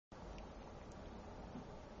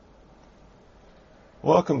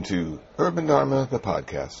Welcome to Urban Dharma, the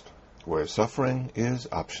podcast, where suffering is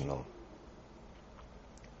optional.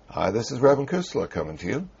 Hi, this is Reverend Kusala coming to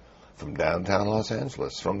you from downtown Los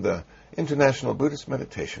Angeles, from the International Buddhist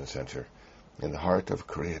Meditation Center in the heart of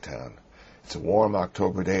Koreatown. It's a warm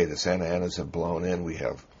October day. The Santa Anas have blown in. We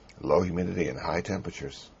have low humidity and high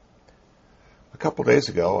temperatures. A couple days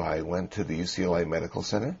ago, I went to the UCLA Medical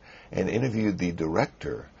Center and interviewed the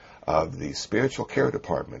director of the Spiritual Care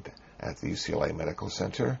Department at the UCLA Medical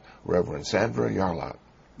Center, Reverend Sandra Yarlott.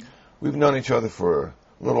 We've known each other for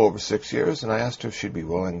a little over 6 years, and I asked her if she'd be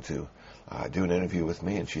willing to do an interview with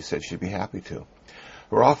me, and she said she'd be happy to.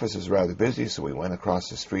 Her office is rather busy, so we went across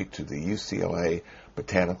the street to the UCLA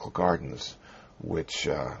Botanical Gardens, which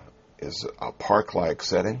is a park-like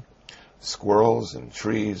setting. Squirrels and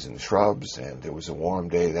trees and shrubs, and it was a warm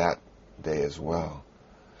day that day as well.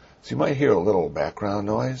 So you might hear a little background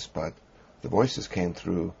noise, but the voices came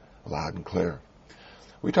through loud and clear.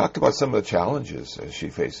 We talked about some of the challenges as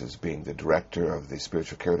she faces being the director of the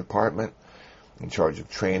Spiritual Care Department, in charge of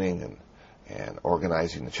training and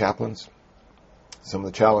organizing the chaplains. Some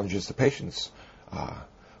of the challenges the patients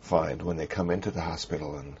find when they come into the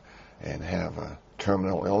hospital and have a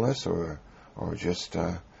terminal illness or just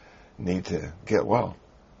need to get well.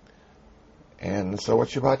 And so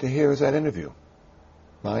what you're about to hear is that interview.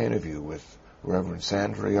 My interview with Reverend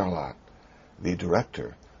Sandra Yarlott, the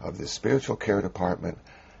director of the Spiritual Care Department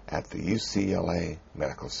at the UCLA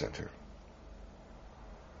Medical Center.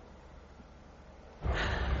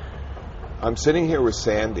 I'm sitting here with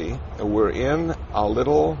Sandy. We're in a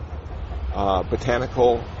little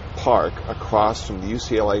botanical park across from the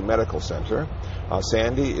UCLA Medical Center.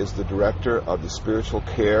 Sandy is the director of the Spiritual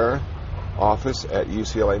Care Office at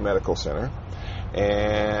UCLA Medical Center,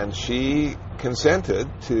 and she consented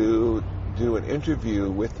to do an interview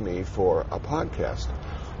with me for a podcast.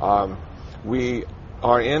 We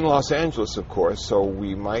are in Los Angeles, of course, so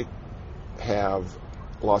we might have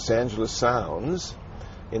Los Angeles sounds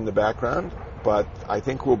in the background, but I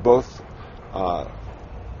think we're both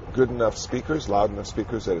good enough speakers, loud enough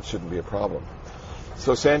speakers, that it shouldn't be a problem.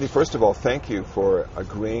 So, Sandy, first of all, thank you for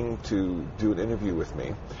agreeing to do an interview with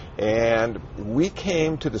me. And we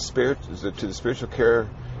came to the Spiritual Care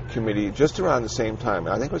Committee just around the same time.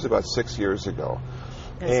 I think it was about 6 years ago.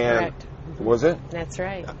 That's correct. Was it? That's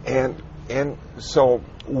right. And so,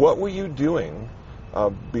 what were you doing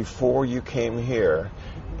before you came here,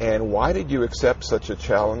 and why did you accept such a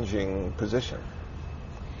challenging position?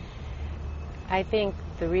 I think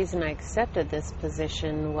the reason I accepted this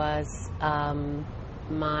position was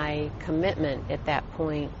my commitment at that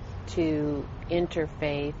point to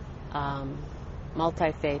interfaith,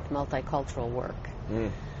 multi-faith, multicultural work.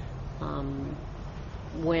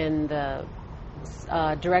 When the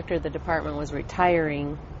director of the department was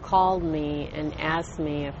retiring, called me and asked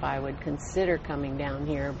me if I would consider coming down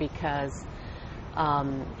here because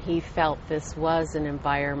he felt this was an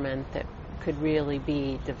environment that could really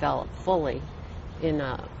be developed fully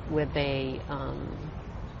with a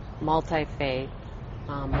multi-faith,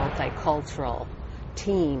 multicultural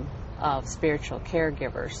team of spiritual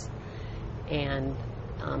caregivers. And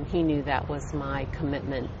he knew that was my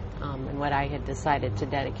commitment and what I had decided to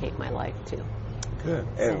dedicate my life to. Good.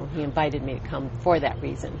 So he invited me to come for that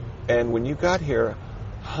reason. And when you got here,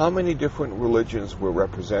 how many different religions were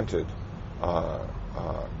represented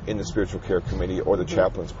in the Spiritual Care Committee or the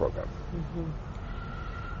Chaplains Program?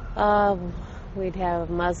 We'd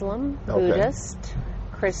have Muslim, Buddhist,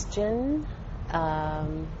 Christian,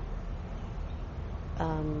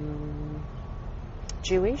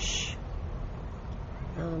 Jewish.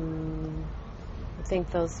 I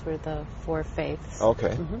think those were the four faiths.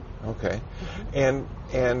 Okay. Okay. And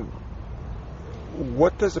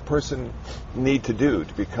what does a person need to do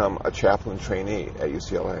to become a chaplain trainee at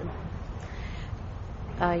UCLA?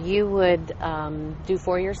 You would do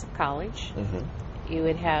 4 years of college. You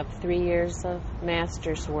would have 3 years of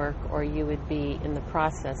master's work, or you would be in the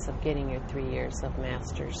process of getting your 3 years of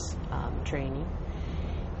master's training.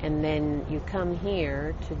 And then you come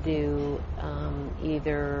here to do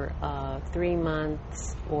either 3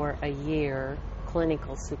 months or a year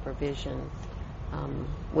clinical supervision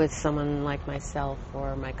with someone like myself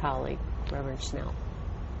or my colleague, Reverend Snell.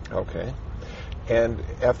 Okay. And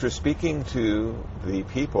after speaking to the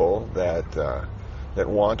people that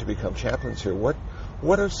want to become chaplains here, what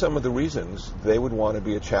are some of the reasons they would want to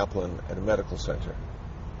be a chaplain at a medical center?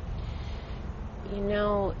 You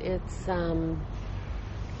know, it's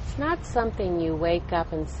not something you wake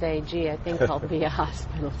up and say, gee, I think I'll be a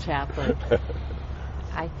hospital chaplain.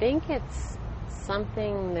 I think it's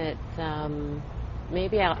something that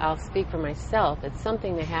maybe I'll speak for myself. It's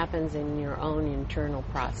something that happens in your own internal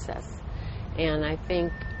process. And I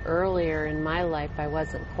think earlier in my life I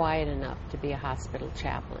wasn't quiet enough to be a hospital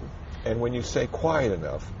chaplain. And when you say quiet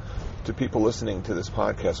enough, to people listening to this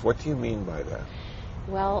podcast, what do you mean by that?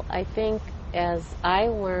 Well, I think as I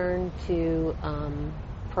learned to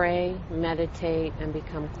pray, meditate, and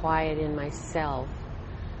become quiet in myself,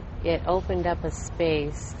 it opened up a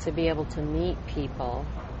space to be able to meet people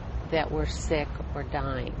that were sick or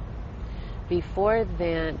dying. Before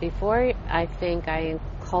I think I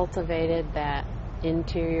cultivated that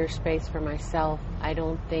interior space for myself, I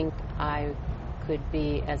don't think I could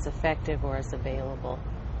be as effective or as available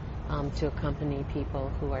to accompany people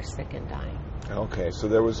who are sick and dying. Okay, so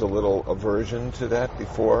there was a little aversion to that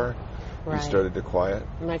before you started to quiet?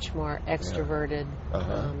 Much more extroverted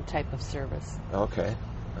type of service. Okay,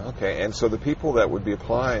 and so the people that would be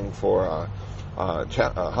applying for a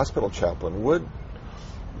hospital chaplain would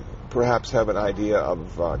perhaps have an idea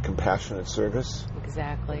of compassionate service.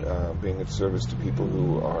 Exactly. Being of service to people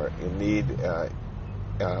who are in need,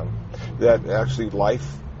 that actually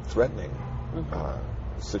life-threatening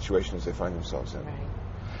situations they find themselves in. Right.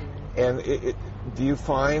 And do you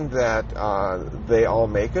find that they all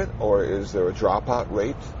make it, or is there a dropout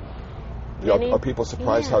rate? Are people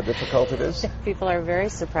surprised how difficult it is? People are very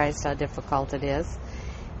surprised how difficult it is.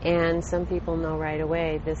 And some people know right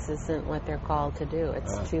away this isn't what they're called to do.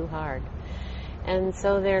 It's too hard. And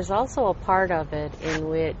so there's also a part of it in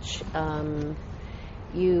which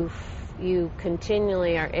you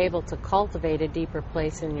continually are able to cultivate a deeper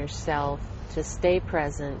place in yourself to stay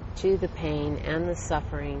present to the pain and the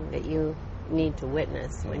suffering that you need to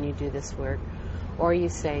witness when you do this work. Or you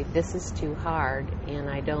say, this is too hard and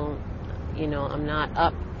I'm not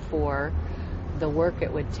up for the work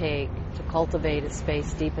it would take to cultivate a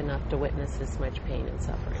space deep enough to witness this much pain and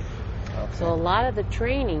suffering. Okay. So a lot of the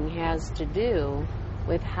training has to do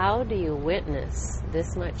with how do you witness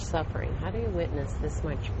this much suffering? How do you witness this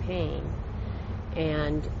much pain?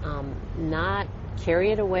 And not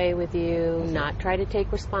carry it away with you, not try to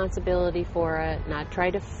take responsibility for it, not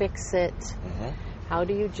try to fix it. How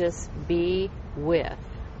do you just be with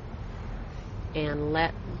and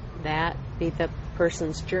let that be the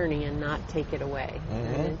person's journey and not take it away?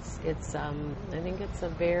 And it's I think it's a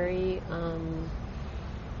very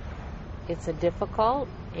it's a difficult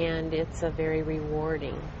and it's a very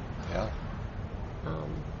rewarding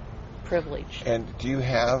privilege. And do you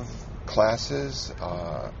have classes?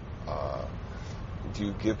 Do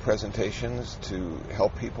you give presentations to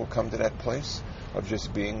help people come to that place of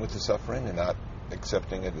just being with the suffering and not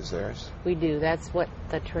accepting it as theirs? We do. That's what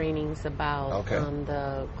the training's about. Okay.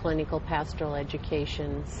 The clinical pastoral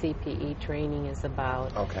education, CPE training is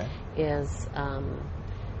about. Okay. Is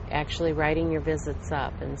actually writing your visits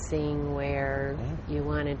up and seeing where you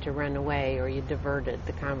wanted to run away or you diverted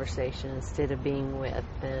the conversation instead of being with.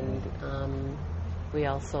 And we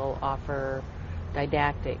also offer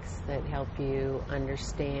didactics that help you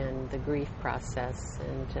understand the grief process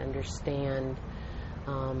and to understand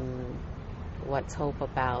what's hope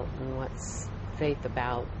about and what's faith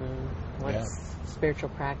about and what's spiritual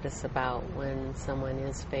practice about when someone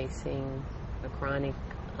is facing a chronic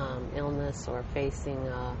illness or facing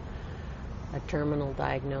a terminal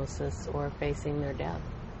diagnosis or facing their death.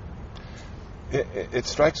 It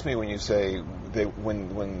strikes me when you say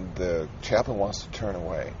when the chaplain wants to turn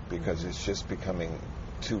away because it's just becoming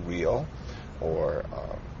too real, or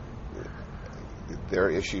their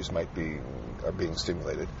issues are being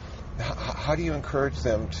stimulated. How do you encourage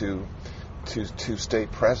them to stay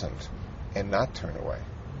present and not turn away?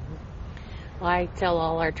 Well, I tell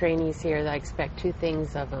all our trainees here that I expect two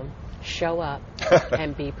things of them: show up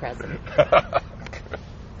and be present.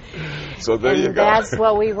 So there you go. That's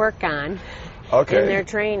what we work on. Okay. In their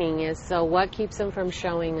training is, so what keeps them from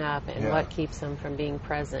showing up and what keeps them from being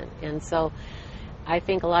present. And so I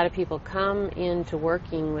think a lot of people come into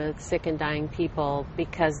working with sick and dying people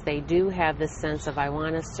because they do have this sense of, I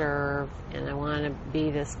want to serve and I want to be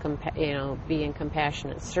this, be in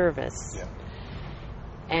compassionate service. Yeah.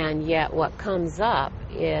 And yet what comes up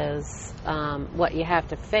is what you have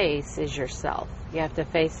to face is yourself. You have to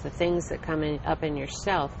face the things that come up in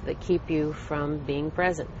yourself that keep you from being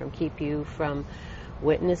present, keep you from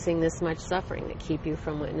witnessing this much suffering, that keep you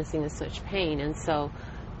from witnessing this much pain. And so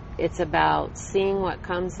it's about seeing what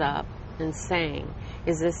comes up and saying,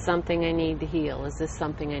 is this something I need to heal? Is this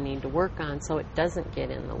something I need to work on so it doesn't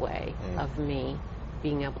get in the way of me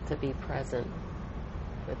being able to be present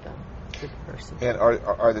with the person? And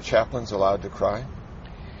are the chaplains allowed to cry?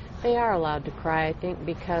 They are allowed to cry, I think,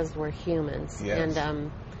 because we're humans. Yes.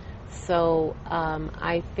 And So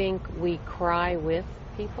I think we cry with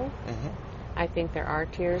people. Mm-hmm. I think there are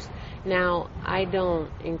tears. Now, I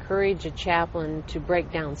don't encourage a chaplain to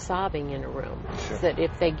break down sobbing in a room. Sure. So that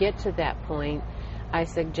if they get to that point, I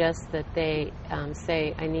suggest that they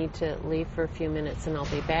say, I need to leave for a few minutes and I'll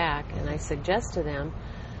be back. And I suggest to them,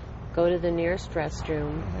 go to the nearest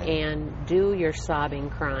restroom and do your sobbing,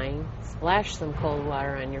 crying, splash some cold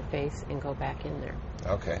water on your face, and go back in there.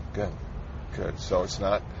 Okay, good. Good. So it's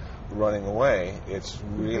not running away. It's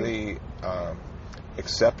really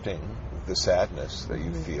accepting the sadness that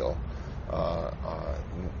you feel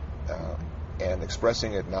and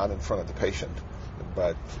expressing it not in front of the patient,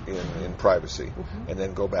 but in privacy, and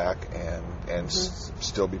then go back and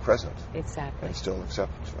still be present. Exactly. And still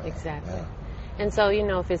accept. Exactly. Yeah. And so,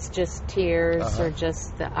 if it's just tears or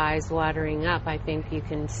just the eyes watering up, I think you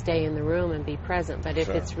can stay in the room and be present. But if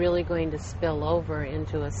it's really going to spill over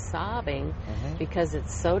into a sobbing because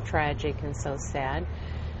it's so tragic and so sad,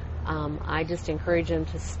 I just encourage them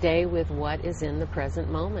to stay with what is in the present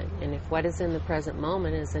moment. And if what is in the present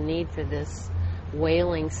moment is a need for this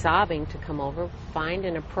wailing, sobbing to come over, find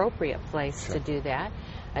an appropriate place to do that,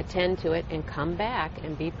 attend to it, and come back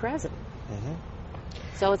and be present.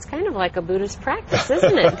 So it's kind of like a Buddhist practice,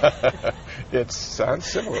 isn't it? It sounds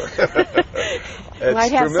similar.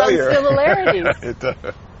 Might have familiar. some similarities. It does.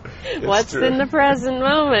 What's true. in the present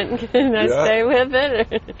moment? Can I stay with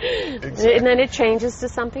it? Exactly. And then it changes to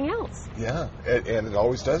something else. Yeah, and it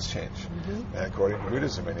always does change, according to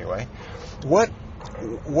Buddhism anyway. What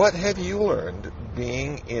have you learned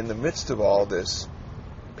being in the midst of all this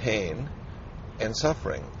pain and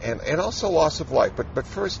suffering and also loss of life? But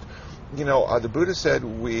first, the Buddha said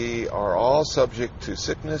we are all subject to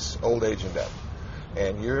sickness, old age, and death.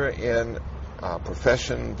 And you're in a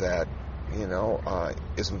profession that,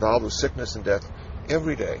 is involved with sickness and death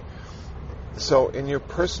every day. So in your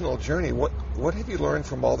personal journey, what have you learned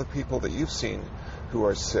from all the people that you've seen who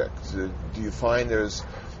are sick? Do you find there's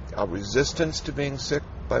a resistance to being sick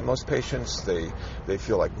by most patients? They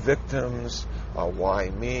feel like victims. Why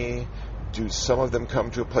me? Do some of them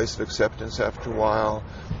come to a place of acceptance after a while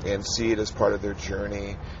and see it as part of their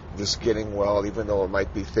journey, this getting well, even though it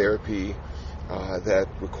might be therapy that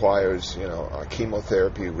requires,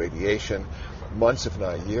 chemotherapy, radiation, months if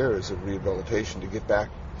not years of rehabilitation to get back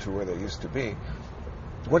to where they used to be?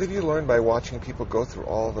 What have you learned by watching people go through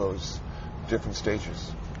all those different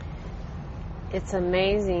stages? It's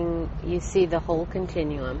amazing. You see the whole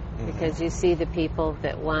continuum because you see the people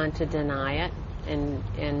that want to deny it,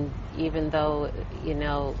 and even though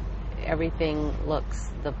everything looks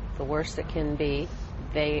the worst it can be,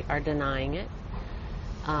 they are denying it.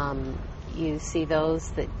 You see those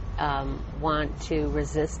that want to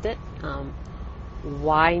resist it.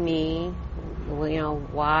 Why me?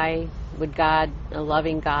 Why would God, a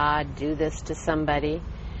loving God, do this to somebody?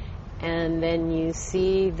 And then you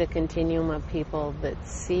see the continuum of people that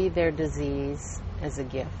see their disease as a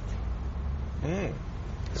gift.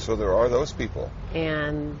 So there are those people.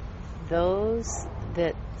 And those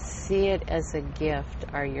that see it as a gift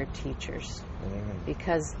are your teachers.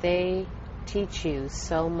 Because they teach you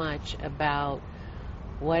so much about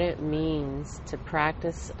what it means to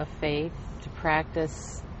practice a faith, to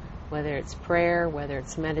practice whether it's prayer, whether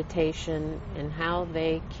it's meditation, and how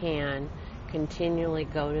they can continually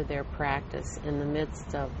go to their practice in the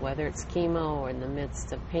midst of whether it's chemo or in the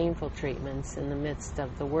midst of painful treatments, in the midst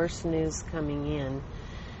of the worst news coming in.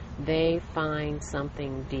 They find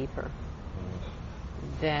something deeper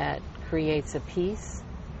that creates a peace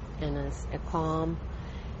and a calm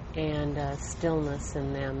and a stillness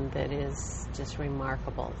in them that is just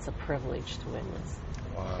remarkable. It's a privilege to witness.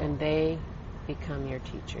 Wow. And they become your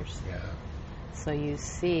teachers. Yeah. So you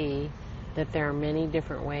see that there are many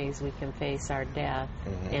different ways we can face our death,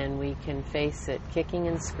 and we can face it kicking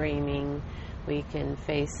and screaming. We can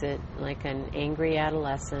face it like an angry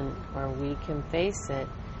adolescent, or we can face it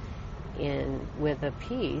with a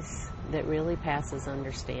peace that really passes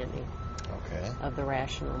understanding of the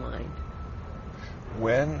rational mind.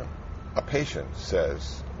 When a patient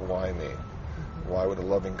says, "Why me? Why would a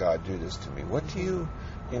loving God do this to me?" What do you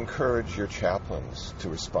encourage your chaplains to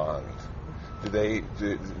respond? Do they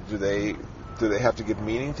have to give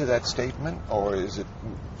meaning to that statement, or is it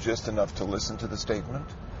just enough to listen to the statement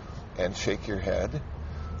and shake your head?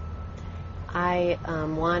 I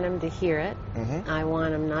want them to hear it. I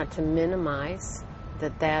want them not to minimize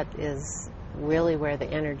that is really where the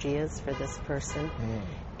energy is for this person.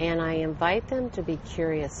 And I invite them to be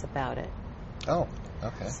curious about it. Oh,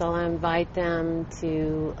 okay. So I invite them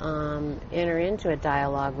to enter into a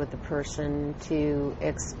dialogue with the person to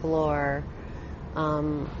explore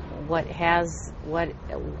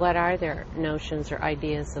what are their notions or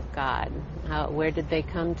ideas of God? Where did they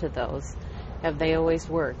come to those? Have they always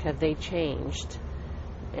worked? Have they changed?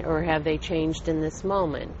 Or have they changed in this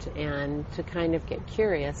moment? And to kind of get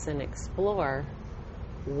curious and explore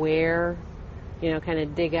where, kind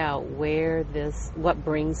of dig out what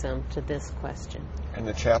brings them to this question. And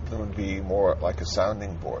the chaplain would be more like a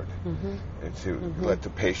sounding board to let the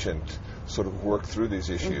patient sort of work through these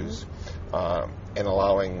issues and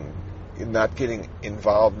not getting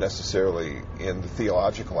involved necessarily in the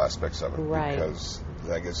theological aspects of it, right. Because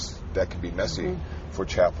I guess that can be messy for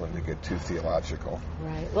chaplain to get too theological.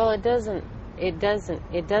 Right. Well, it doesn't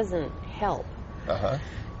help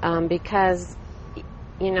because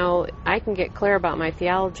I can get clear about my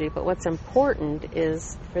theology, but what's important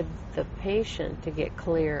is for the patient to get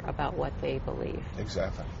clear about what they believe.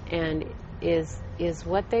 Exactly. And is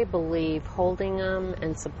what they believe holding them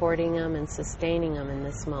and supporting them and sustaining them in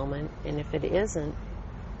this moment? And if it isn't,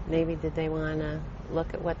 maybe did they want to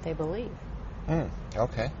look at what they believe?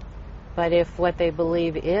 Okay. But if what they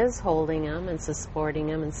believe is holding them and supporting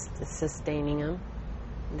them and sustaining them,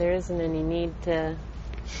 there isn't any need to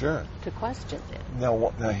question it.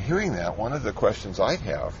 Now, hearing that, one of the questions I'd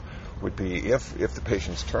have would be if the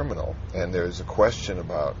patient's terminal and there's a question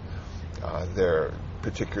about their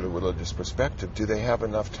particular religious perspective, do they have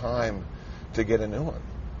enough time to get a new one?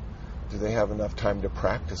 Do they have enough time to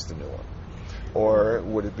practice the new one? Or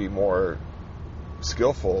would it be more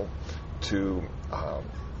skillful to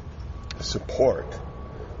support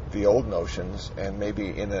the old notions and maybe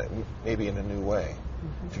in a new way,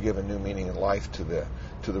 to give a new meaning in life to the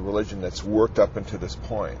religion that's worked up into this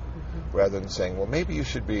point, rather than saying, well, maybe you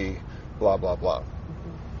should be blah blah blah.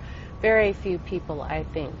 Very few people, I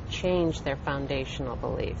think, change their foundational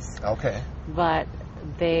beliefs. Okay. But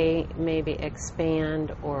they maybe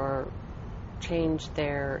expand or change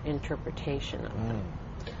their interpretation of them.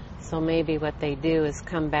 So maybe what they do is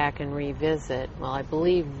come back and revisit, well, I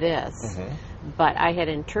believe this, but I had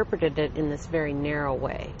interpreted it in this very narrow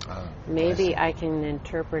way. Maybe I can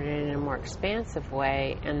interpret it in a more expansive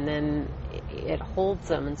way, and then it holds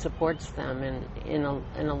them and supports them in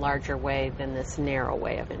a larger way than this narrow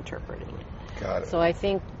way of interpreting it. Got it. So I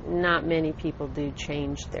think not many people do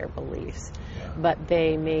change their beliefs, but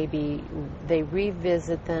they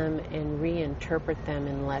revisit them and reinterpret them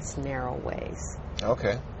in less narrow ways.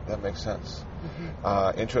 Okay, that makes sense.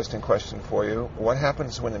 Interesting question for you. What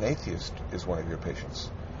happens when an atheist is one of your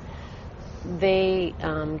patients? They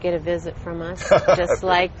get a visit from us, just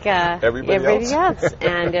like everybody else.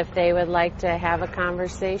 And if they would like to have a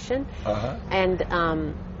conversation. And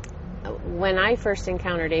when I first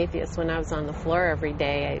encountered atheists, when I was on the floor every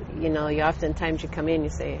day, you oftentimes you come in, you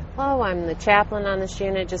say, "Hello, I'm the chaplain on this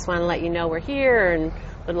unit. Just want to let you know we're here and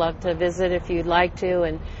would love to visit if you'd like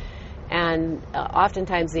to." And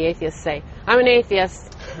oftentimes the atheists say, "I'm an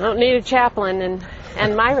atheist. I don't need a chaplain."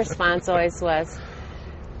 And my response always was,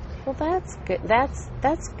 "Well, that's good.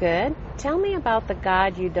 That's good. Tell me about the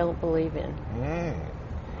God you don't believe in."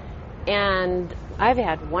 And I've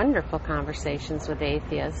had wonderful conversations with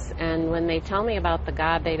atheists, and when they tell me about the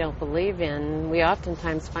God they don't believe in, we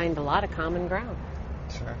oftentimes find a lot of common ground.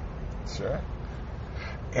 Sure.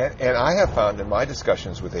 And I have found in my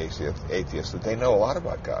discussions with atheists that they know a lot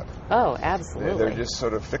about God. Oh, absolutely. They're just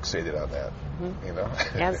sort of fixated on that,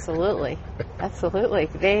 Absolutely.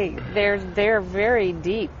 They're very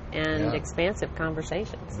deep and expansive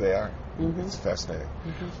conversations. They are. It's fascinating.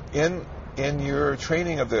 In your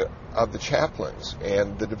training of the chaplains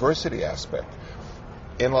and the diversity aspect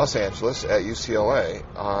in Los Angeles at UCLA,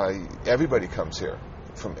 everybody comes here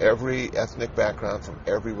from every ethnic background, from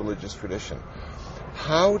every religious tradition.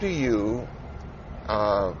 How do you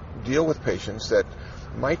deal with patients that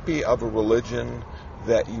might be of a religion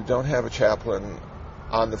that you don't have a chaplain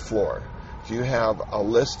on the floor? Do you have a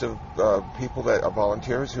list of people that are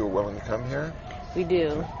volunteers who are willing to come here? We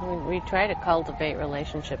do. We try to cultivate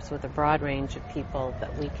relationships with a broad range of people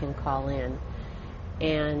that we can call in.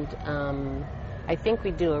 And I think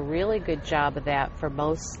we do a really good job of that for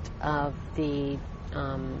most of the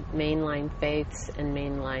mainline faiths and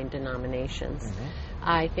mainline denominations.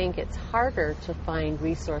 I think it's harder to find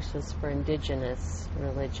resources for indigenous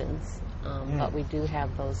religions, but we do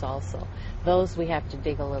have those also. Those we have to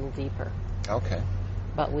dig a little deeper. Okay.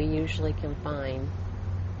 But we usually can find.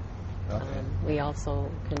 Okay. We also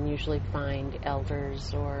can usually find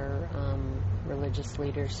elders or religious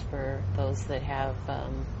leaders for those that have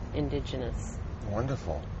indigenous.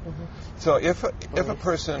 Wonderful. So if a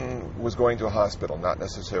person was going to a hospital, not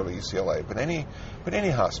necessarily UCLA, but any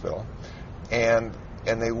hospital, and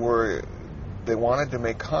they were they wanted to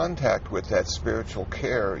make contact with that spiritual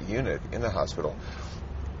care unit in the hospital.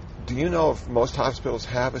 Do you know if most hospitals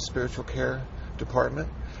have a spiritual care department?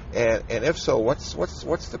 And if so, what's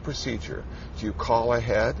the procedure? Do you call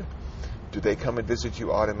ahead? Do they come and visit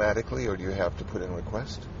you automatically, or do you have to put in a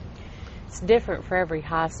request? It's different for every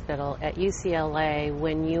hospital. At UCLA,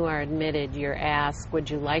 when you are admitted, you're asked, would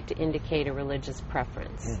you like to indicate a religious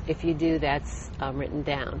preference? If you do, that's written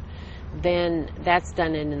down. Then that's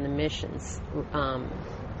done in the admissions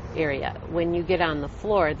area. When you get on the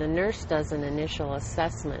floor, the nurse does an initial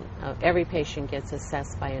assessment. Every patient gets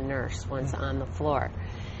assessed by a nurse once on the floor.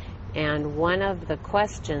 And one of the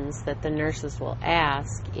questions that the nurses will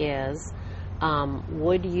ask is,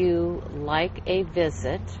 would you like a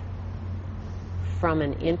visit from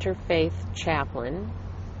an interfaith chaplain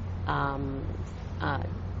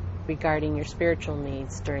regarding your spiritual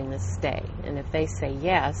needs during this stay? And if they say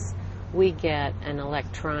yes, we get an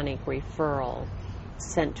electronic referral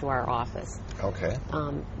sent to our office. Okay.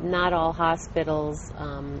 Not all hospitals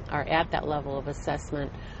are at that level of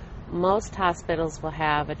assessment. Most hospitals will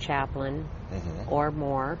have a chaplain or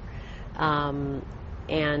more.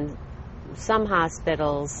 And some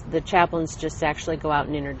hospitals, the chaplains just actually go out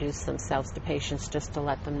and introduce themselves to patients just to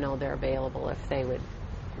let them know they're available if they would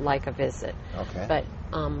like a visit. Okay. But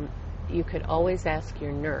you could always ask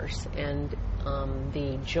your nurse, and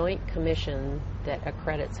the Joint Commission that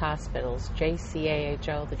accredits hospitals,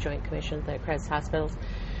 JCAHO, the Joint Commission that accredits hospitals,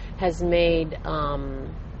 has made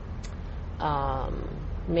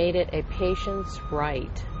it a patient's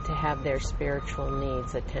right to have their spiritual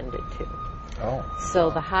needs attended to. Oh.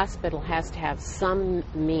 So the hospital has to have some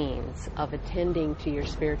means of attending to your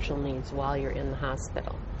spiritual needs while you're in the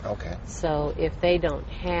hospital. Okay. So if they don't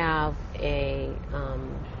have a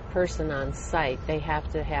person on site, they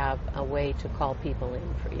have to have a way to call people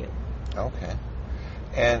in for you. Okay.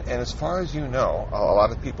 And as far as you know, a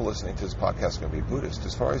lot of people listening to this podcast are going to be Buddhist.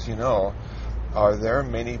 As far as you know, are there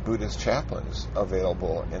many Buddhist chaplains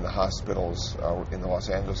available in the hospitals in the Los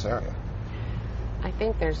Angeles area? I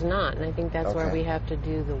think there's not, and I think that's where we have to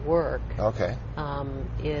do the work. Okay.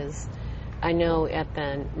 I know at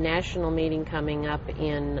the national meeting coming up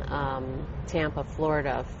in Tampa,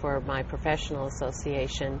 Florida, for my professional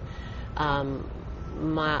association,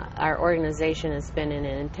 our organization has been in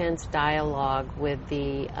an intense dialogue with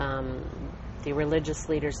the religious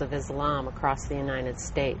leaders of Islam across the United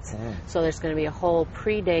States. So there's going to be a whole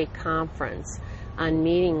pre-date conference on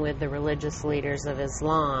meeting with the religious leaders of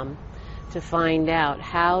Islam to find out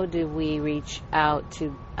how do we reach out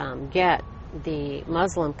to get the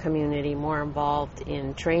Muslim community more involved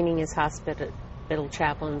in training as hospital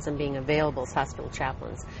chaplains and being available as hospital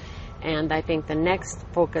chaplains. And I think the next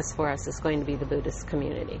focus for us is going to be the Buddhist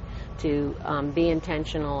community, to be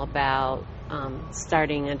intentional about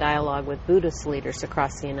starting a dialogue with Buddhist leaders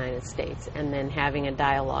across the United States, and then having a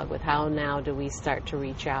dialogue with how now do we start to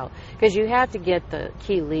reach out. Because you have to get the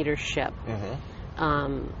key leadership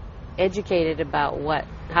educated about what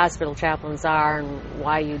hospital chaplains are and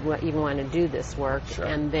why you'd even want to do this work. Sure.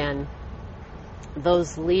 And then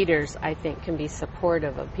those leaders, I think, can be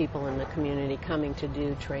supportive of people in the community coming to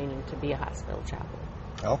do training to be a hospital chaplain.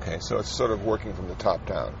 Okay, so it's sort of working from the top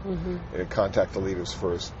down. Contact the leaders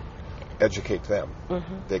first, educate them.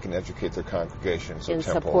 They can educate their congregations or and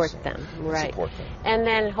temples. Support them, right. Support them. And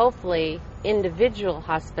then hopefully individual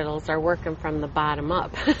hospitals are working from the bottom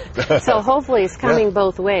up. So hopefully it's coming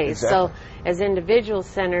both ways. Exactly. So as individual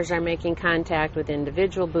centers are making contact with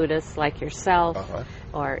individual Buddhists like yourself,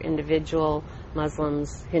 or individual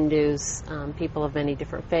Muslims, Hindus, people of many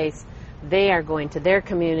different faiths, they are going to their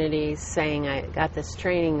communities saying, I got this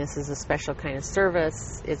training, this is a special kind of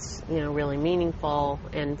service, it's really meaningful,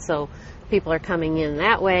 and so people are coming in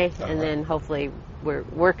that way, and then hopefully we're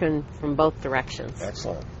working from both directions.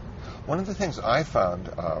 Excellent. One of the things I found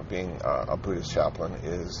being a Buddhist chaplain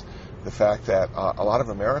is the fact that a lot of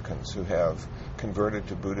Americans who have converted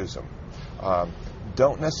to Buddhism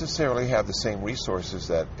don't necessarily have the same resources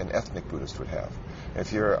that an ethnic Buddhist would have.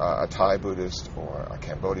 If you're a Thai Buddhist or a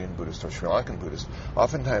Cambodian Buddhist or Sri Lankan Buddhist,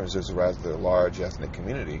 oftentimes there's a rather large ethnic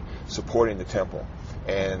community supporting the temple.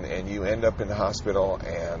 And you end up in the hospital,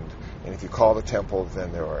 and if you call the temple,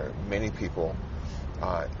 then there are many people,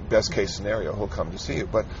 best case scenario, who'll come to see you.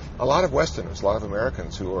 But a lot of Westerners, a lot of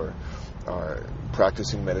Americans who are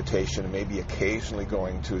practicing meditation, maybe occasionally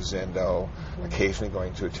going to a zendo, occasionally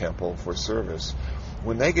going to a temple for service,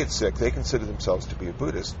 when they get sick, they consider themselves to be a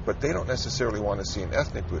Buddhist, but they don't necessarily want to see an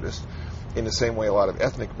ethnic Buddhist in the same way a lot of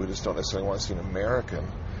ethnic Buddhists don't necessarily want to see an American.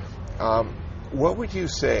 What would you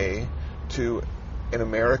say to an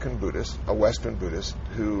American Buddhist, a Western Buddhist,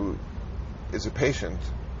 who is a patient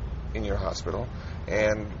in your hospital,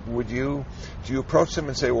 and do you approach them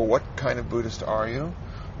and say, well, what kind of Buddhist are you?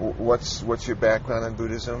 What's your background in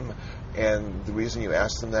Buddhism? And the reason you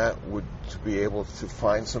ask them that would to be able to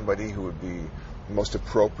find somebody who would be most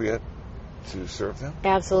appropriate to serve them?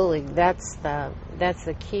 Absolutely. That's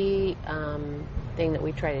the key thing that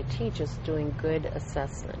we try to teach, is doing good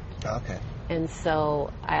assessment. Okay. And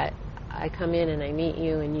so I come in and I meet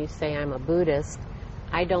you and you say I'm a Buddhist.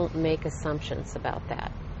 I don't make assumptions about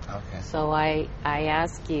that. Okay. So I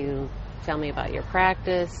ask you, tell me about your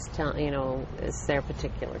practice. Is there a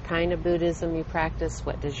particular kind of Buddhism you practice?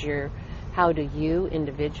 How do you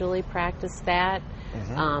individually practice that?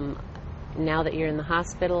 Mm-hmm. Now that you're in the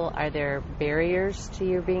hospital, are there barriers to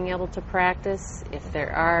your being able to practice? If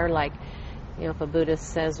there are, if a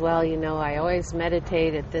Buddhist says, well, I always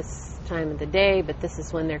meditate at this time of the day, but this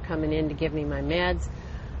is when they're coming in to give me my meds,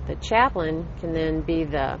 the chaplain can then be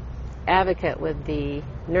the advocate with the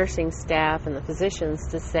nursing staff and the physicians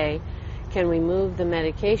to say, can we move the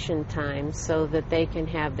medication time so that they can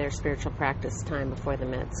have their spiritual practice time before the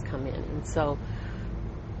meds come in? And so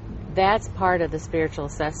that's part of the spiritual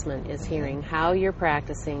assessment, is hearing how you're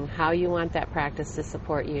practicing, how you want that practice to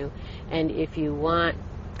support you, and if you want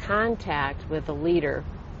contact with a leader,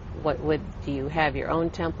 do you have your own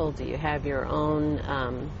temple? Do you have your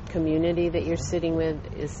own community that you're sitting with?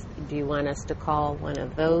 Do you want us to call one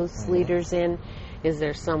of those leaders in? Is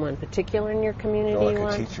there someone particular in your community?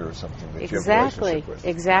 Like a teacher or something that exactly, you have a relationship with.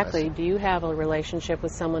 Exactly. Do you have a relationship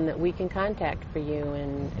with someone that we can contact for you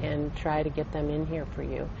and try to get them in here for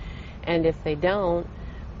you? And if they don't,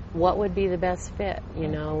 what would be the best fit?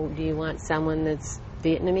 Do you want someone that's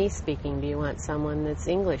Vietnamese speaking? Do you want someone that's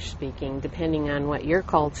English speaking? Depending on what your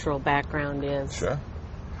cultural background is. Sure.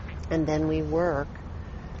 And then we work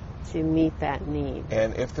to meet that need.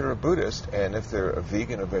 And if they're a Buddhist, and if they're a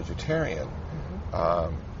vegan or vegetarian,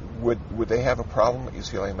 would they have a problem at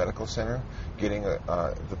UCLA Medical Center getting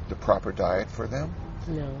the proper diet for them?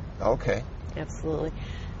 No. Okay. Absolutely.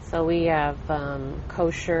 So we have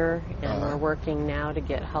kosher, and we're working now to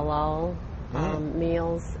get halal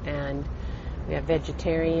meals, and we have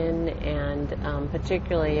vegetarian, and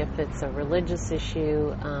particularly if it's a religious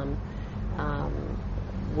issue,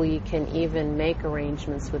 we can even make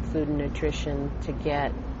arrangements with Food and Nutrition to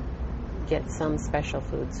get some special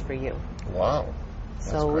foods for you. Wow.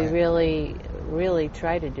 That's so great. We really, really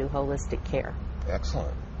try to do holistic care.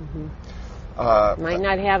 Excellent. Mm-hmm. Might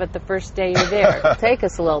not have it the first day you're there. It'll take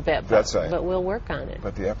us a little bit, That's right. But we'll work on it.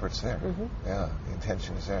 But the effort's there. Mm-hmm. Yeah, the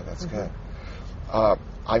intention is there. That's good.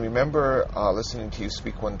 I remember listening to you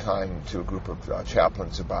speak one time to a group of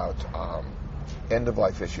chaplains about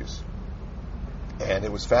end-of-life issues. And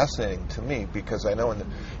it was fascinating to me because I know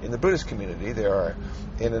in the Buddhist community there are,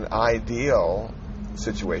 in an ideal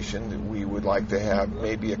situation, we would like to have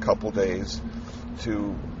maybe a couple days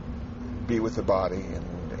to be with the body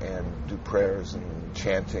and do prayers and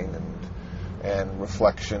chanting and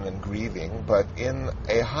reflection and grieving. But in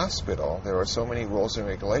a hospital, there are so many rules and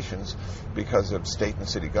regulations because of state and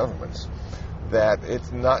city governments that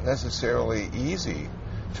it's not necessarily easy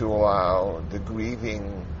to allow the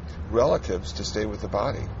grieving relatives to stay with the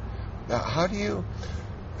body. Now, how do you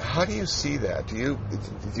see that? Do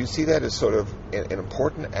you see that as sort of an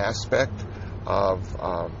important aspect of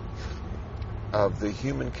the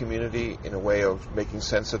human community in a way of making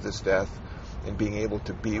sense of this death and being able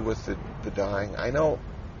to be with the dying? I know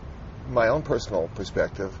my own personal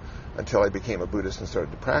perspective, until I became a Buddhist and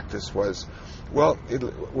started to practice, was, we'll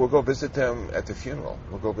go visit them at the funeral.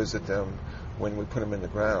 We'll go visit them when we put them in the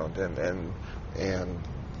ground. And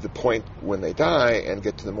the point when they die and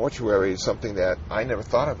get to the mortuary is something that I never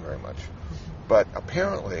thought of very much. But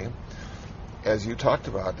apparently, as you talked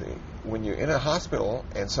about, when you're in a hospital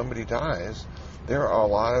and somebody dies, there are a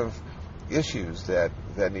lot of issues that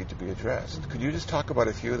need to be addressed. Could you just talk about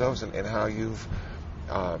a few of those and how you've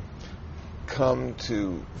come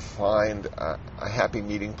to find a happy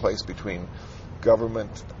meeting place between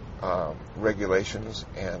government regulations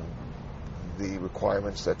and the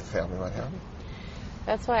requirements that the family might have?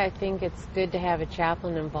 That's why I think it's good to have a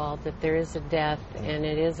chaplain involved if there is a death, and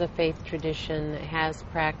it is a faith tradition that has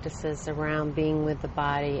practices around being with the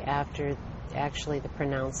body after actually the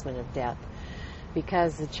pronouncement of death,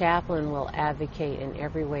 because the chaplain will advocate in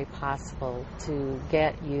every way possible to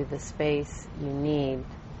get you the space you need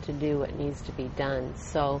to do what needs to be done.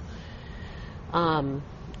 So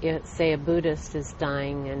say a Buddhist is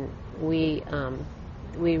dying, and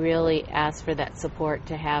we really ask for that support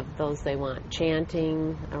to have those they want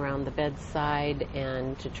chanting around the bedside,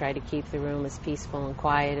 and to try to keep the room as peaceful and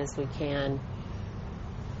quiet as we can.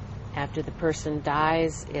 After the person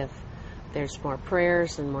dies, if there's more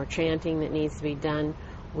prayers and more chanting that needs to be done,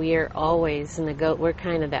 we are always we're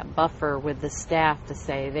kind of that buffer with the staff to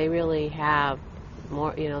say they really have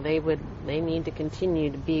more, they need to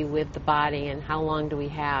continue to be with the body, and how long do we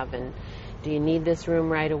have, and do you need this room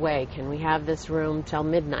right away? Can we have this room till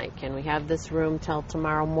midnight? Can we have this room till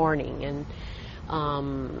tomorrow morning? And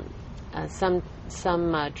some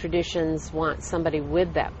traditions want somebody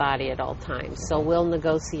with that body at all times. So we'll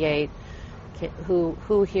negotiate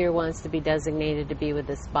who here wants to be designated to be with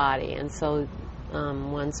this body. And so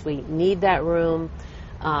once we need that room,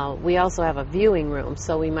 we also have a viewing room,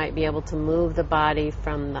 so we might be able to move the body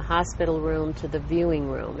from the hospital room to the viewing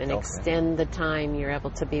room and extend the time you're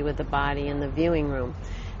able to be with the body in the viewing room.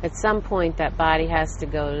 At some point, that body has to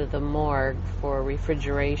go to the morgue for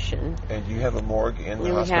refrigeration. And you have a morgue in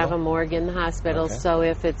the hospital? We have a morgue in the hospital. Okay. So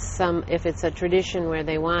if it's a tradition where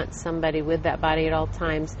they want somebody with that body at all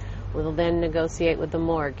times, we'll then negotiate with the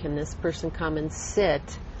morgue. Can this person come and sit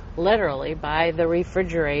literally by the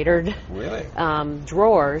refrigerator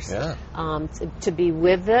drawers to be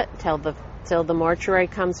with it till the mortuary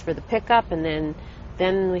comes for the pickup, and then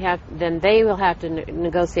they will have to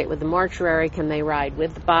negotiate with the mortuary. Can they ride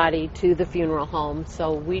with the body to the funeral home?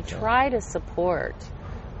 So we try to support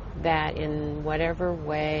that in whatever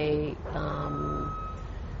way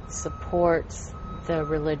supports the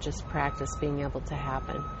religious practice being able to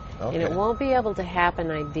happen. Okay. And it won't be able to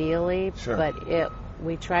happen ideally, but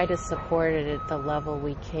we try to support it at the level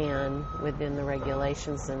we can within the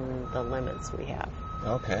regulations and the limits we have.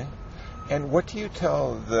 Okay. And what do you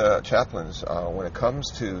tell the chaplains when it comes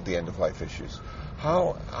to the end-of-life issues?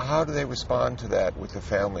 How do they respond to that with the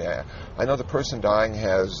family? I know the person dying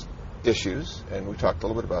has issues, and we talked a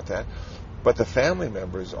little bit about that, but the family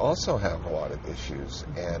members also have a lot of issues,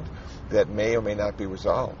 and that may or may not be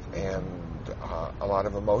resolved, and a lot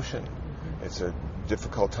of emotion. It's a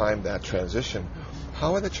difficult time, that transition.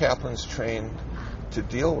 How are the chaplains trained to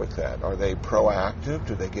deal with that? Are they proactive?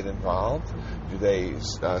 Do they get involved? Do they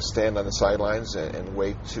stand on the sidelines and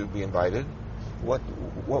wait to be invited? What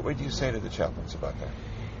would you say to the chaplains about that?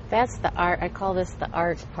 That's the art. I call this the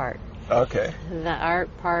art part. Okay. The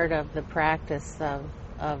art part of the practice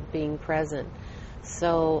of being present.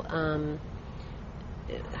 So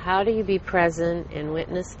how do you be present and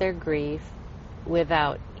witness their grief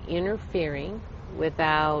without interfering,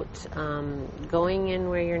 without going in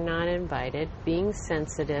where you're not invited, being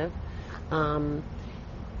sensitive, and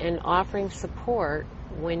offering support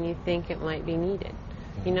when you think it might be needed?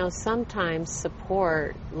 Sometimes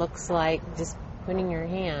support looks like just putting your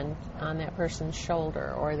hand on that person's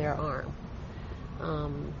shoulder or their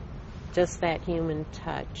arm. Just that human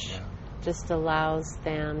touch just allows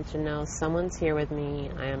them to know someone's here with me,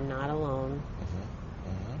 I am not alone.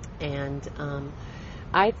 And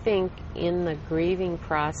I think in the grieving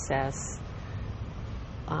process,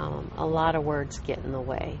 a lot of words get in the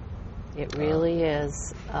way. It really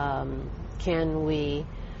is. Can we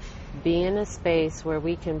be in a space where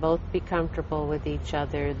we can both be comfortable with each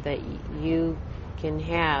other, that you can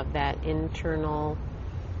have that internal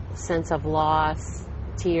sense of loss,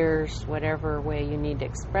 tears, whatever way you need to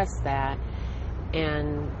express that,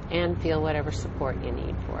 and feel whatever support you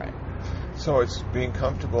need for it. So it's being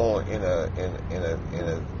comfortable in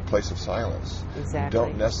a place of silence. Exactly. You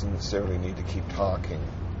don't necessarily need to keep talking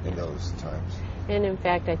in those times. And in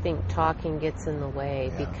fact, I think talking gets in the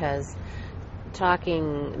way because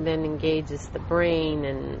talking then engages the brain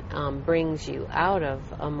and brings you out of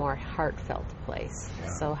a more heartfelt place.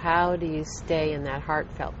 So how do you stay in that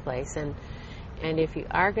heartfelt place? And if you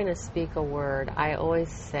are going to speak a word, I always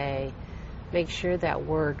say, make sure that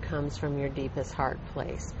word comes from your deepest heart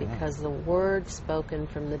place, because the word spoken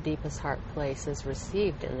from the deepest heart place is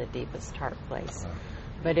received in the deepest heart place.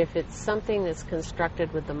 But if it's something that's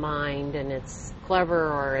constructed with the mind and it's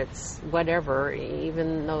clever or it's whatever,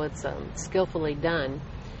 even though it's skillfully done,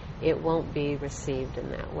 it won't be received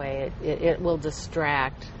in that way. It will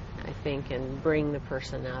distract, I think, and bring the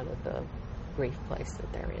person out of the grief place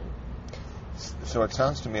that they're in. So it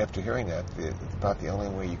sounds to me, after hearing that, about the only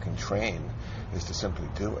way you can train is to simply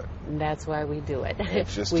do it. And that's why we do it.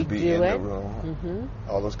 It's just to be in the room.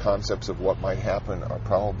 All those concepts of what might happen are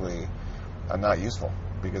probably not useful,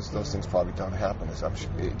 because those things probably don't happen.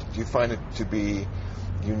 Do you find it to be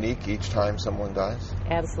unique each time someone dies?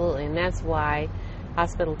 Absolutely, and that's why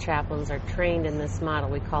hospital chaplains are trained in this model.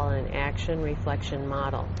 We call it an action reflection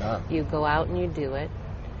model. You go out and you do it,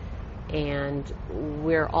 and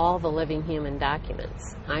we're all the living human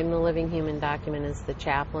documents. I'm the living human document as the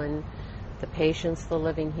chaplain, the patient's the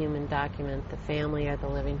living human document, the family are the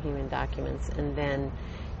living human documents, and then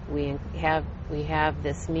we have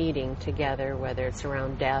this meeting together, whether it's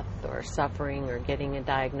around death or suffering or getting a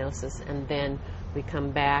diagnosis, and then we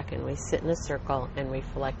come back and we sit in a circle and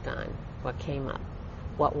reflect on what came up,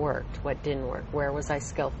 what worked, what didn't work, where was I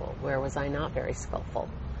skillful, where was I not very skillful.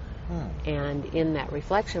 And in that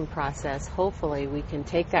reflection process, hopefully we can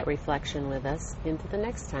take that reflection with us into the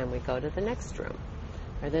next time we go to the next room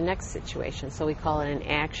or the next situation. So we call it an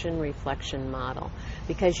action reflection model,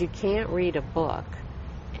 because you can't read a book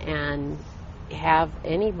and have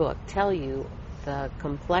any book tell you the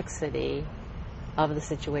complexity of the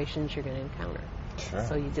situations you're going to encounter. Sure.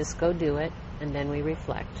 So you just go do it, and then we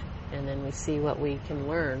reflect, and then we see what we can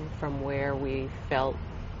learn from where we felt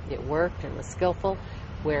it worked and was skillful,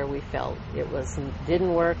 where we felt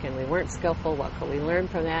didn't work and we weren't skillful, what could we learn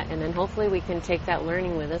from that, and then hopefully we can take that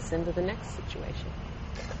learning with us into the next situation.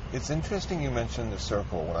 It's interesting you mentioned the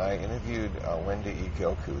circle. When I interviewed Wendy E.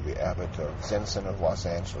 Gilkoo, the abbot of Zen Center of Los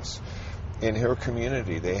Angeles, in her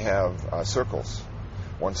community they have circles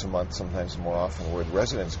once a month, sometimes more often, where the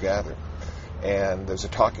residents gather. And there's a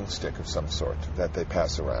talking stick of some sort that they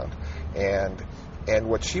pass around. And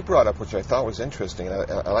what she brought up, which I thought was interesting,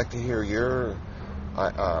 and I'd like to hear your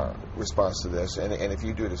response to this, and if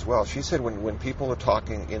you do it as well. She said when people are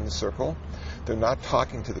talking in the circle, they're not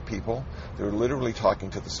talking to the people, they're literally talking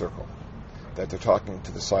to the circle, that they're talking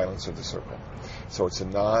to the silence of the circle. So it's a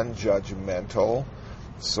non-judgmental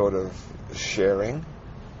sort of sharing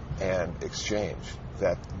and exchange,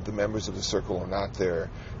 that the members of the circle are not there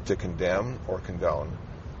to condemn or condone,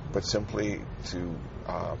 but simply to,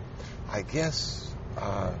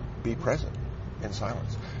 be present in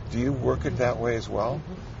silence. Do you work it that way as well,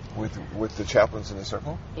 with the chaplains in the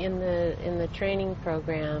circle? In the training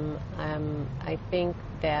program, I think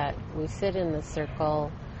that we sit in the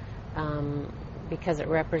circle because it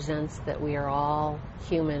represents that we are all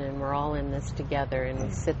human and we're all in this together, and we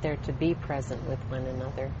sit there to be present with one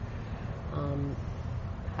another.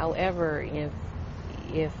 However,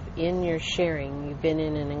 if in your sharing you've been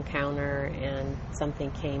in an encounter and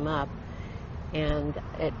something came up, and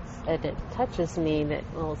it touches me that,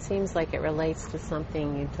 well, it seems like it relates to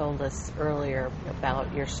something you told us earlier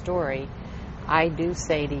about your story, I do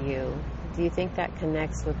say to you, do you think that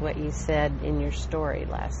connects with what you said in your story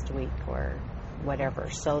last week or whatever?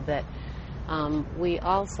 So that we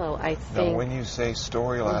also, I think... Now, when you say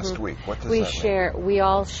story last week, what does that mean? We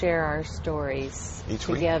all share our stories each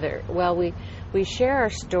together. Week? Well, we share our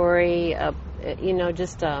story,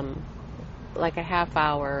 just like a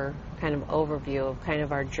half-hour kind of overview of kind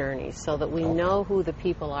of our journey, so that we know who the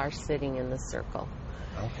people are sitting in the circle.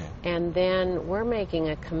 Okay. And then we're making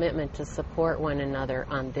a commitment to support one another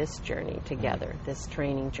on this journey together, this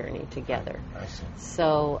training journey together. I see.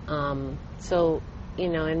 So,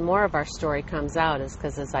 and more of our story comes out is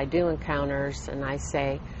because as I do encounters and I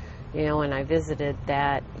say, when I visited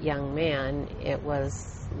that young man, it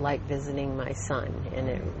was like visiting my son.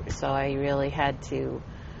 And so I really had to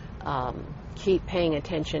keep paying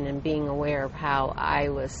attention and being aware of how I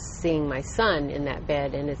was seeing my son in that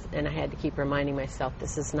bed, and I had to keep reminding myself,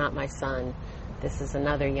 this is not my son, this is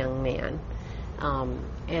another young man.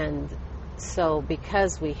 And so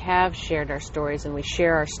because we have shared our stories, and we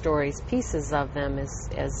share our stories, pieces of them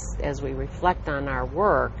as we reflect on our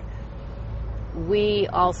work, we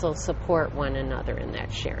also support one another in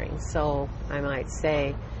that sharing. So I might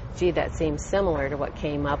say, gee, that seems similar to what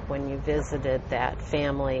came up when you visited that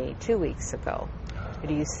family 2 weeks ago.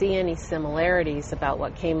 Do you see any similarities about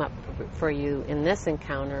what came up for you in this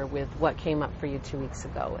encounter with what came up for you 2 weeks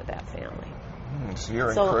ago with that family? So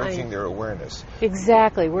you're encouraging their awareness.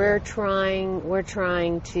 Exactly. We're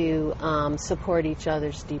trying to support each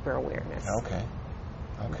other's deeper awareness. Okay.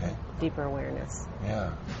 Deeper awareness.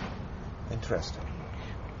 Yeah. Interesting.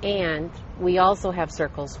 And we also have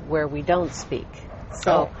circles where we don't speak.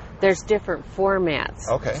 So there's different formats.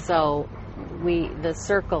 Okay. So the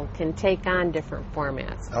circle can take on different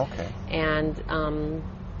formats. Okay. And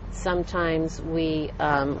sometimes we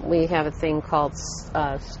have a thing called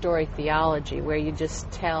story theology, where you just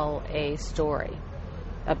tell a story,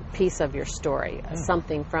 a piece of your story,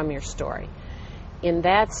 something from your story. In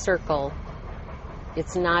that circle,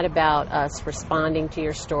 it's not about us responding to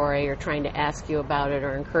your story or trying to ask you about it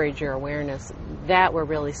or encourage your awareness. That we're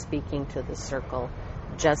really speaking to the circle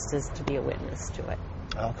just as to be a witness to it.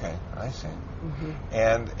 Okay, I see.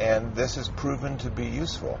 And this is proven to be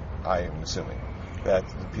useful, I am assuming, that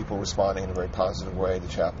the people responding in a very positive way, the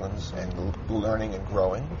chaplains, and learning and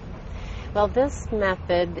growing. Well, this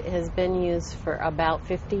method has been used for about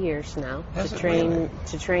 50 years now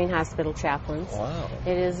to train hospital chaplains. Wow.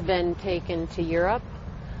 It has been taken to Europe,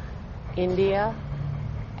 India,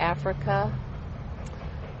 Africa,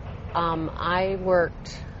 I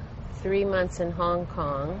worked 3 months in Hong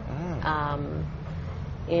Kong,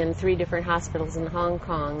 in 3 different hospitals in Hong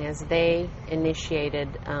Kong as they initiated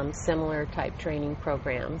similar type training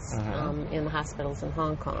programs in the hospitals in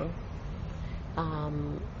Hong Kong.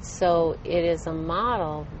 So it is a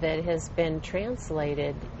model that has been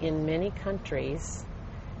translated in many countries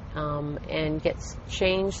and gets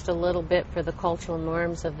changed a little bit for the cultural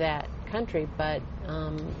norms of that country, but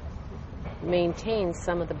maintains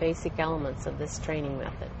some of the basic elements of this training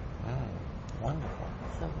method. Wonderful.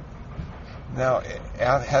 So. Now,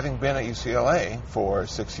 having been at UCLA for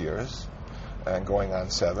 6 years and going on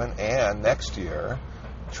 7, and next year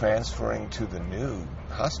transferring to the new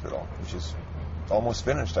hospital, which is almost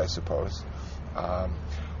finished, I suppose,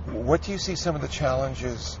 what do you see some of the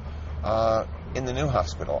challenges in the new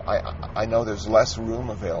hospital? I know there's less room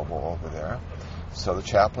available over there, so the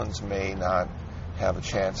chaplains may not have a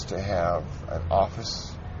chance to have an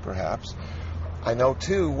office, perhaps. I know,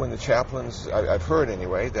 too, when the chaplains, I've heard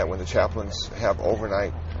anyway, that when the chaplains have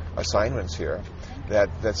overnight assignments here,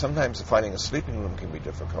 that sometimes finding a sleeping room can be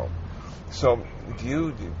difficult. So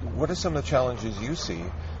what are some of the challenges you see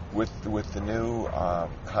with the new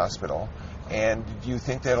hospital, and do you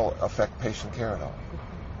think that'll affect patient care at all?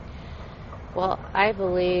 Well, I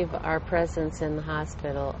believe our presence in the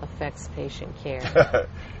hospital affects patient care.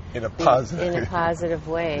 In a positive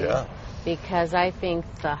way. Yeah. Because I think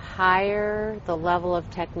the higher the level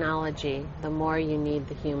of technology, the more you need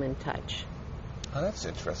the human touch. Oh, that's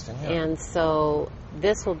interesting. Yeah. And so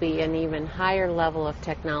this will be an even higher level of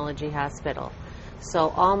technology hospital. So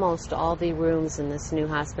almost all the rooms in this new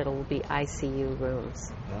hospital will be ICU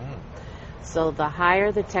rooms. So the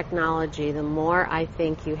higher the technology, the more I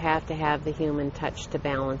think you have to have the human touch to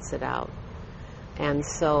balance it out. And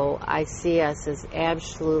so I see us as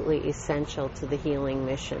absolutely essential to the healing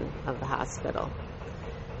mission of the hospital.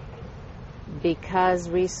 Because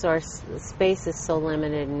space is so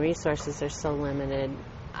limited and resources are so limited,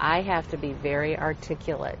 I have to be very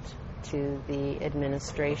articulate to the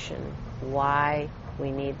administration why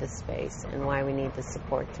we need the space and why we need the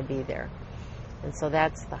support to be there. And so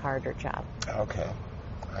that's the harder job. Okay,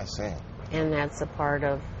 I see. And that's a part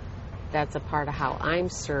of how I'm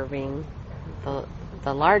serving.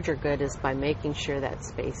 The larger good is by making sure that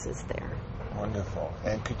space is there. Wonderful.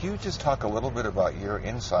 And could you just talk a little bit about your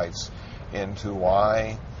insights into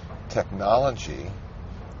why technology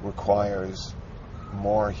requires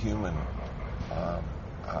more human,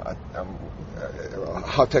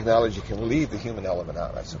 how technology can leave the human element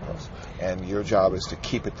out, I suppose, and your job is to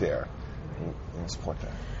keep it there and support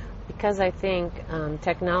that? Because I think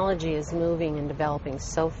technology is moving and developing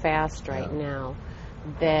so fast right now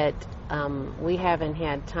that we haven't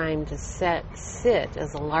had time to sit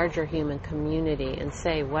as a larger human community and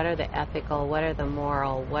say, what are the ethical, what are the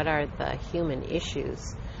moral, what are the human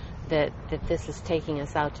issues that this is taking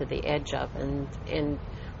us out to the edge of. And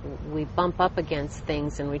we bump up against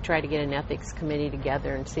things and we try to get an ethics committee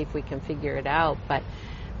together and see if we can figure it out.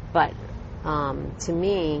 But to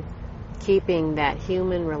me, keeping that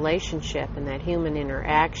human relationship and that human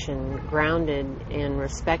interaction grounded in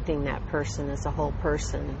respecting that person as a whole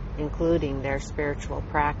person, including their spiritual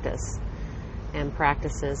practice and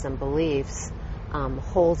practices and beliefs,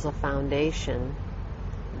 holds a foundation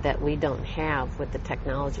that we don't have with the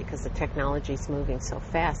technology, because the technology is moving so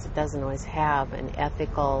fast. It doesn't always have an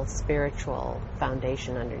ethical, spiritual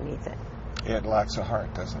foundation underneath it. It lacks a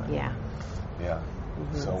heart, doesn't it? Yeah. Yeah.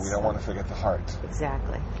 Mm-hmm. So we don't want to forget the heart.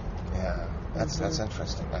 Exactly. Yeah, that's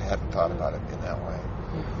interesting. I hadn't thought about it in that way.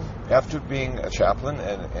 After being a chaplain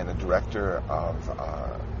and a director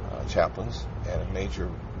of chaplains at a major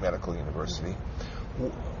medical university,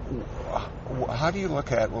 how do you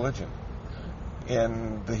look at religion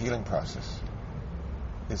in the healing process?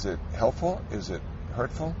 Is it helpful? Is it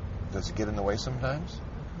hurtful? Does it get in the way sometimes?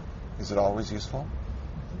 Is it always useful?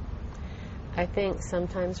 I think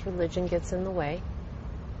sometimes religion gets in the way,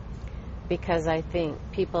 because I think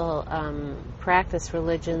people practice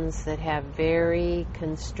religions that have very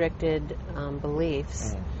constricted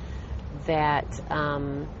beliefs that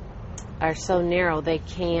are so narrow they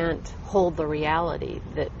can't hold the reality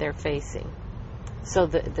that they're facing. So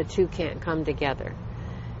the two can't come together.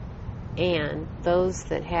 And those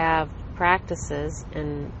that have practices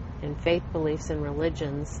and faith beliefs and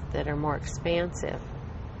religions that are more expansive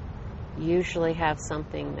usually have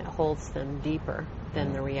something that holds them deeper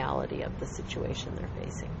than the reality of the situation they're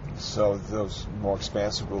facing. So those more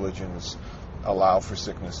expansive religions allow for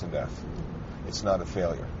sickness and death. It's not a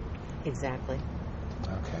failure. Exactly.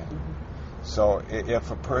 Okay. So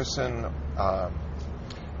if a person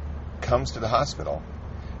comes to the hospital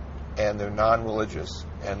and they're non-religious,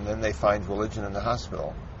 and then they find religion in the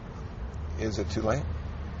hospital, is it too late?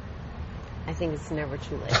 I think it's never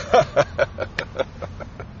too late.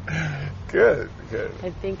 Good. I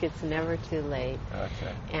think it's never too late.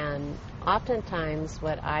 Okay. And oftentimes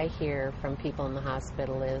what I hear from people in the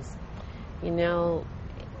hospital is,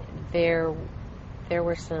 there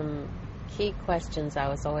were some key questions I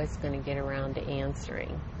was always going to get around to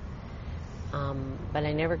answering. But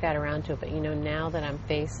I never got around to it. But, now that I'm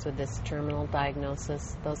faced with this terminal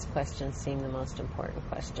diagnosis, those questions seem the most important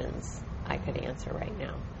questions I could answer right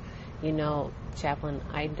now. Chaplain,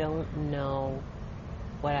 I don't know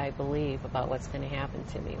what I believe about what's going to happen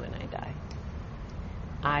to me when I die.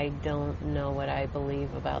 I don't know what I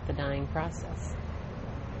believe about the dying process.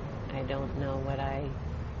 I don't know what I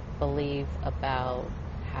believe about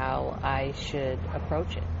how I should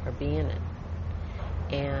approach it or be in it.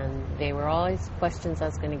 And they were always questions I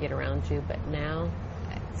was going to get around to, but now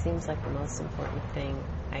it seems like the most important thing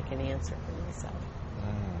I can answer for myself.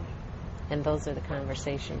 And those are the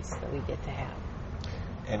conversations that we get to have.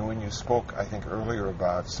 And when you spoke, I think, earlier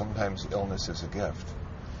about sometimes illness is a gift,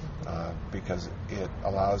 because it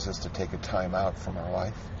allows us to take a time out from our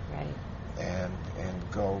life, right, and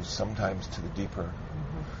go sometimes to the deeper,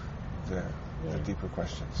 the deeper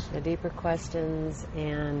questions. The deeper questions,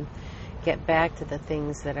 and get back to the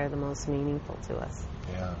things that are the most meaningful to us.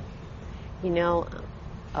 Yeah.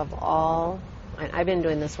 Of all, I've been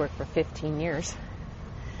doing this work for 15 years.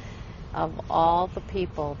 Of all the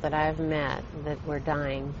people that I've met that were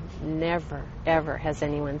dying, never, ever has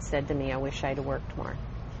anyone said to me, I wish I'd worked more.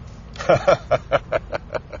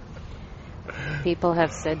 People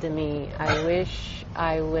have said to me, I wish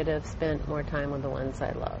I would have spent more time with the ones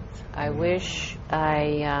I loved. I wish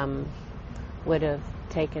I would have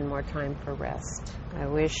taken more time for rest. I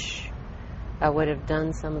wish I would have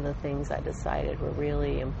done some of the things I decided were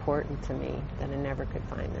really important to me that I never could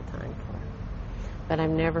find the time for. But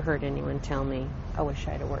I've never heard anyone tell me, I wish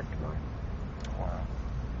I'd have worked more. Wow.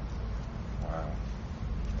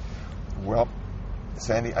 Well,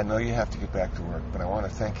 Sandy, I know you have to get back to work, but I want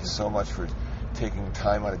to thank you so much for taking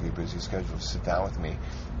time out of your busy schedule to sit down with me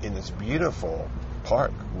in this beautiful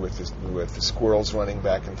park with the squirrels running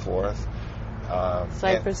back and forth.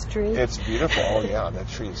 Cypress tree? It's beautiful. Oh, yeah, that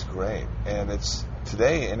tree is great. And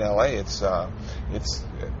today in LA, it's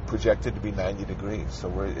projected to be 90 degrees,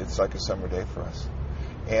 so it's like a summer day for us.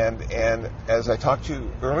 And as I talked to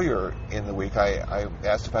you earlier in the week, I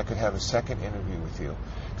asked if I could have a second interview with you,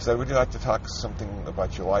 because I would like to talk something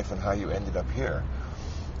about your life and how you ended up here.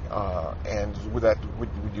 And would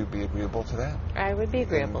you be agreeable to that? I would be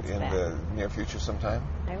agreeable to that. In the near future sometime?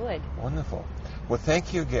 I would. Wonderful. Well,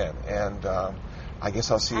 thank you again, and I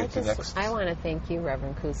guess I'll see you at the next... I want to thank you,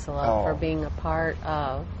 Reverend Kusala, for being a part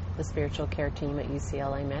of the spiritual care team at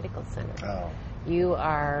UCLA Medical Center. Oh. You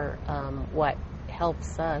are what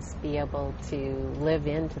helps us be able to live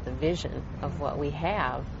into the vision of what we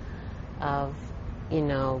have of,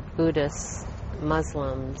 Buddhists,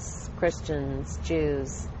 Muslims, Christians,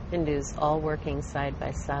 Jews, Hindus, all working side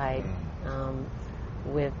by side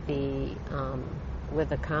with a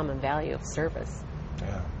common value of service.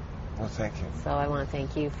 Yeah. Well, thank you. So I want to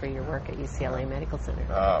thank you for your work at UCLA Medical Center.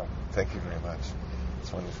 Oh, thank you very much.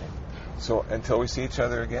 It's wonderful. So until we see each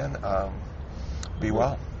other again, be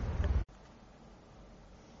well.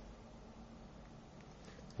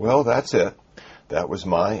 Well, that's it. That was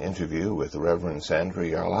my interview with Reverend Sandra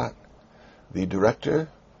Yarlott, the director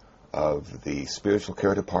of the Spiritual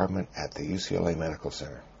Care Department at the UCLA Medical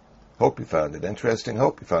Center. Hope you found it interesting.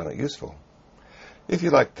 Hope you found it useful. If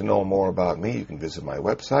you'd like to know more about me, you can visit my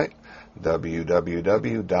website,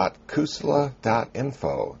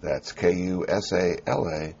 www.kusala.info. That's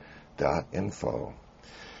KUSALA.info.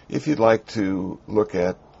 If you'd like to look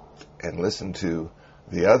at and listen to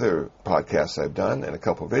the other podcasts I've done and a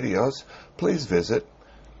couple videos, please visit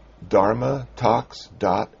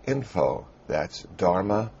dharmatalks.info. That's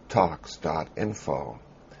dharmatalks.info.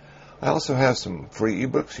 I also have some free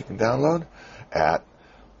ebooks you can download at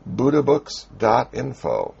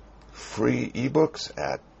buddhabooks.info. Free ebooks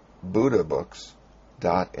at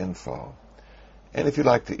buddhabooks.info. And if you'd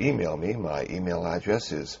like to email me, my email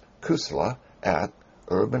address is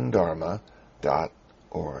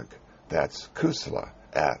kusala@urbandharma.org. That's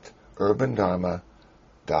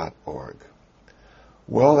kusala@urbandharma.org.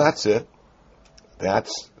 Well, that's it.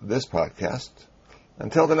 That's this podcast.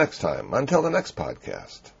 Until the next time, until the next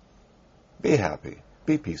podcast, be happy,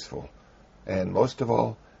 be peaceful, and most of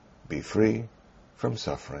all, be free from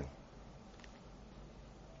suffering.